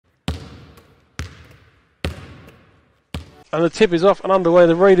And the tip is off and underway.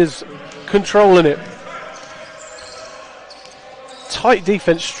 The Raiders controlling it. Tight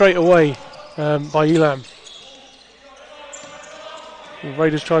defence straight away by Elam. The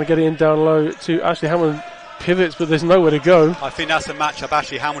Raiders trying to get it in down low to Ashley Hamilton. Pivots, but there's nowhere to go. I think that's a matchup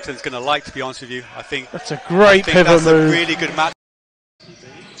Ashley Hamilton's going to like, to be honest with you. I think that's a great pivot that's move. A really good match.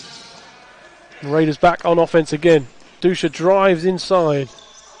 Raiders back on offense again. Dusha drives inside.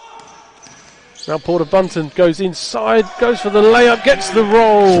 Now Porter Bunton goes inside, goes for the layup, gets the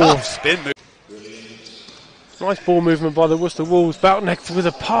roll. Tough spin move. Nice ball movement by the Worcester Wolves. Boutneck with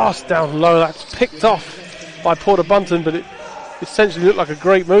a pass down low. That's picked off by Porter Bunton, but it essentially looked like a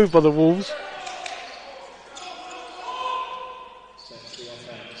great move by the Wolves.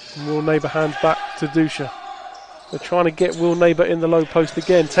 And Will Neighbour hands back to Dusha. They're trying to get Will Neighbour in the low post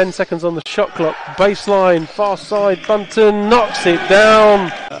again. 10 seconds on the shot clock. Baseline, far side. Bunton knocks it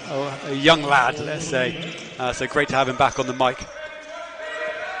down. A young lad, let's say. So great to have him back on the mic.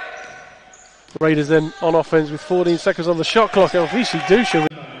 Raiders then on offense with 14 seconds on the shot clock. LVC Dusha.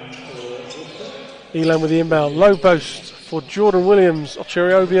 Elam with the inbound. Low post for Jordan Williams.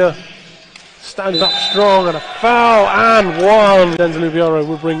 Ocheriobia standing up strong, and a foul and one. Denzel Ubiaro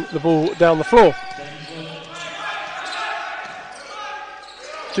will bring the ball down the floor.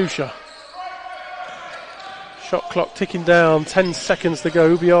 Dusha. Shot clock ticking down, 10 seconds to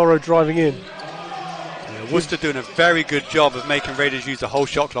go. Ubiaro driving in. Yeah, Worcester doing a very good job of making Raiders use the whole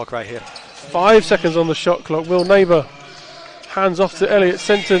shot clock right here. 5 seconds on the shot clock. Will Neighbour hands off to Elliot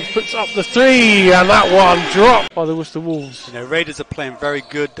Sentence, puts up the three, and that one dropped by the Worcester Wolves. You know, Raiders are playing very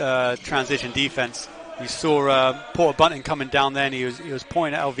good transition defence. You saw Porter Bunton coming down there, and he was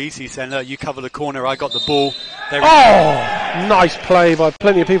pointing at LVC saying, look, you cover the corner, I got the ball. Nice play by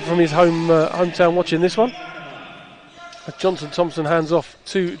plenty of people from his hometown watching this one. Johnson Thompson hands off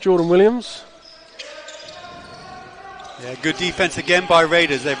to Jordan Williams. Yeah, good defence again by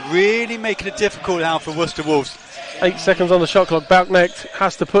Raiders. They're really making it difficult now for Worcester Wolves. 8 seconds on the shot clock. Boutneck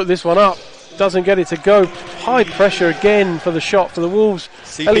has to put this one up. Doesn't get it to go. High pressure again for the shot for the Wolves.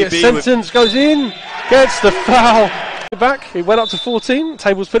 CPB Elliot Sentence goes in, gets the foul. Back, it went up to 14.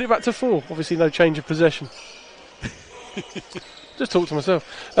 Tables put it back to 4. Obviously no change of possession. Just talk to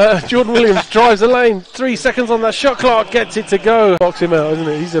myself. Jordan Williams drives the lane. 3 seconds on that shot clock. Gets it to go. Box him out, isn't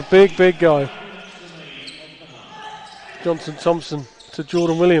it? He's a big, big guy. Johnson Thompson to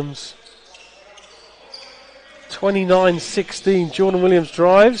Jordan Williams. 29-16. Jordan Williams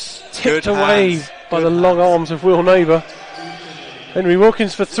drives. Tipped away by the long arms of Will Neighbour. Henry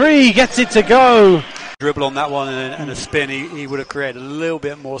Wilkins for 3. Gets it to go. Dribble on that one and a spin. He would have created a little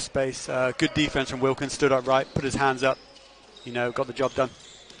bit more space. Good defense from Wilkins. Stood up right. Put his hands up. You know, got the job done.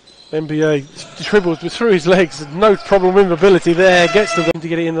 NBA dribbles through his legs. No problem with mobility there. Gets to them to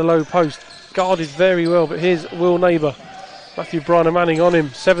get it in the low post. Guarded very well, but here's Will Neighbour. Matthew Bryan Manning on him.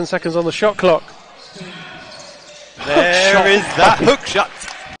 7 seconds on the shot clock. There is that hook shot.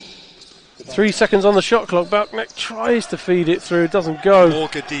 3 seconds on the shot clock. Boutneck tries to feed it through. Doesn't go. More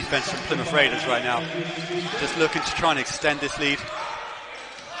good defense from Plymouth Raiders right now. Just looking to try and extend this lead.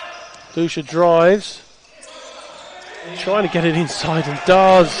 Dusha drives. Trying to get it inside and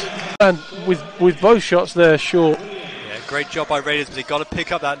does. And with both shots there short. Yeah, great job by Raiders, but they've got to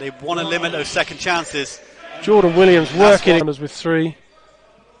pick up that. They want to limit those second chances. Jordan Williams working it with 3.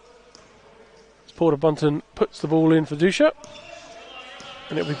 Porter Bunton puts the ball in for Dusha.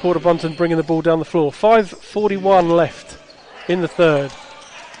 And it'll be Porter Bunton bringing the ball down the floor. 5:41 left in the third.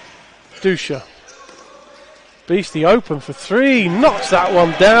 Dusha. Beastie open for 3. Knocks that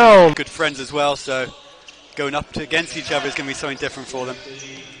one down. Good friends as well, so going up against each other is going to be something different for them.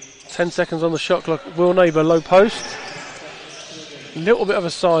 10 seconds on the shot clock. Will Neighbour low post. Little bit of a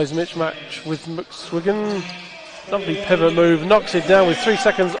size mismatch with McSwiggan. Lovely pivot move, knocks it down with 3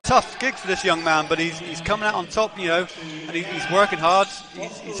 seconds. Tough gig for this young man, but he's coming out on top, you know, and he's working hard.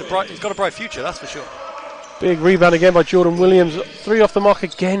 He's got a bright future, that's for sure. Big rebound again by Jordan Williams. 3 off the mark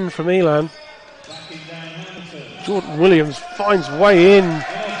again from Elan. Jordan Williams finds way in.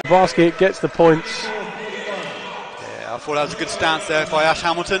 Basket gets the points. Yeah, I thought that was a good stance there by Ash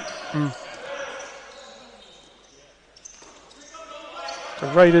Hamilton. The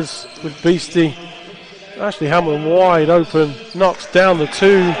Raiders with Beastie. Ashley Hamilton wide open, knocks down the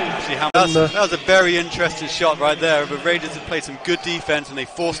 2. That was a very interesting shot right there. The Raiders have played some good defense and they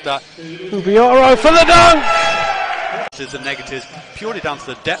forced that. Ubiaro for the dunk! There's the negatives purely down to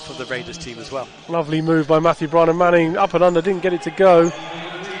the depth of the Raiders team as well. Lovely move by Matthew Bryan Manning, up and under, didn't get it to go.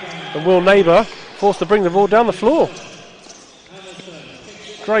 And Will Neighbour forced to bring the ball down the floor.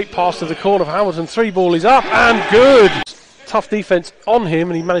 Great pass to the corner for Hamilton. 3 ball is up and good. Tough defense on him,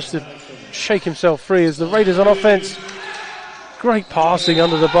 and he managed to shake himself free as the Raiders on offense Great passing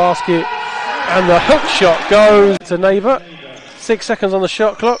under the basket. And the hook shot goes to Neighbour. 6 seconds on the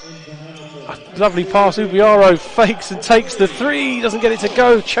shot clock. A lovely pass. Ubiaro fakes and takes the three. Doesn't get it to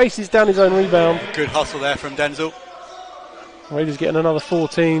go. Chases down his own rebound. Good hustle there from Denzel. Raiders getting another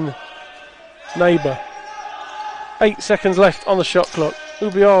 14. Neighbour. 8 seconds left on the shot clock.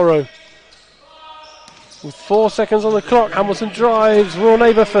 Ubiaro. With 4 seconds on the clock. Hamilton drives. Raw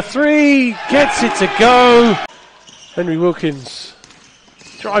Neighbour for three. Gets it to go. Henry Wilkins.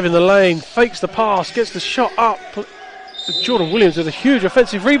 Driving the lane. Fakes the pass. Gets the shot up. Jordan Williams with a huge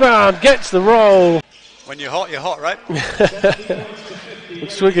offensive rebound. Gets the roll. When you're hot, right?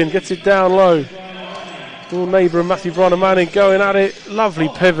 Swiggin gets it down low. Raw Neighbour and Matthew Bronner-Manning going at it. Lovely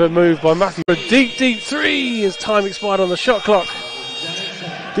pivot move by Matthew. A deep, deep three as time expired on the shot clock.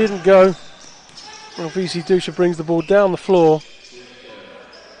 Didn't go. Well, VC Dusha brings the ball down the floor.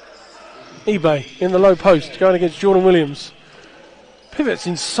 eBay in the low post going against Jordan Williams. Pivots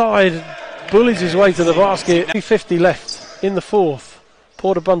inside, bullies his way to the basket. 3:50 left in the fourth.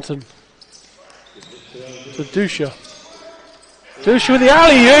 Porter Bunton to Dusha. Dusha with the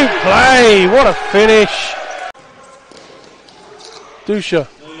alley-oop play. What a finish. Dusha.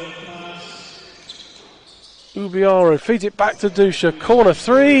 Ubiaro feeds it back to Dusha. Corner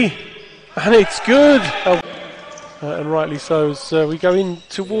three. And it's good. And rightly so as we go in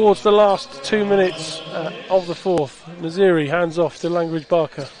towards the last 2 minutes of the fourth. Naziri hands off to Langridge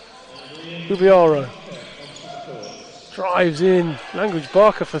Barker. Ubiaro drives in. Langridge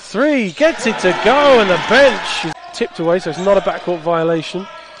Barker for three. Gets it to go, and the bench is tipped away, so it's not a backcourt violation.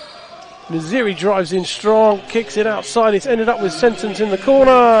 Naziri drives in strong, kicks it outside. It's ended up with Sentence in the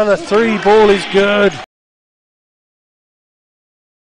corner, and the three ball is good.